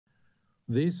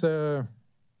This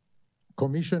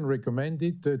Commission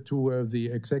recommended to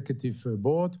the Executive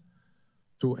Board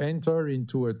to enter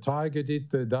into a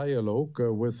targeted dialogue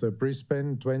with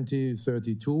Brisbane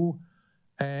 2032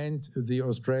 and the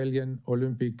Australian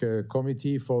Olympic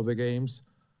Committee for the Games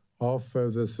of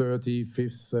the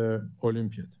 35th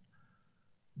Olympiad.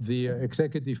 The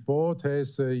Executive Board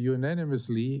has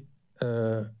unanimously,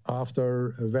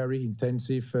 after a very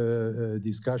intensive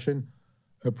discussion,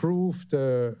 approved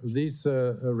this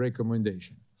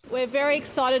recommendation. We're very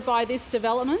excited by this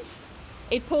development.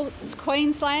 It puts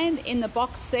Queensland in the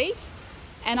box seat,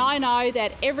 and I know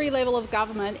that every level of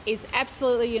government is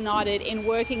absolutely united in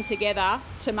working together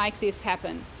to make this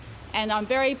happen. And I'm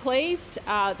very pleased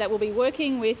that we'll be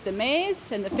working with the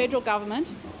mayors and the federal government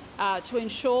to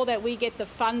ensure that we get the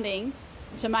funding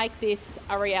to make this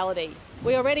a reality.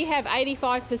 We already have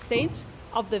 85%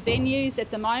 of the venues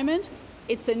at the moment.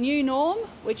 It's a new norm,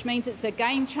 which means it's a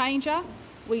game changer.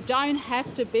 We don't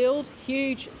have to build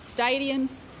huge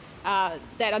stadiums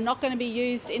that are not going to be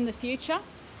used in the future.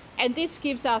 And this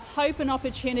gives us hope and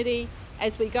opportunity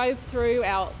as we go through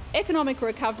our economic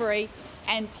recovery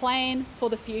and plan for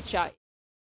the future.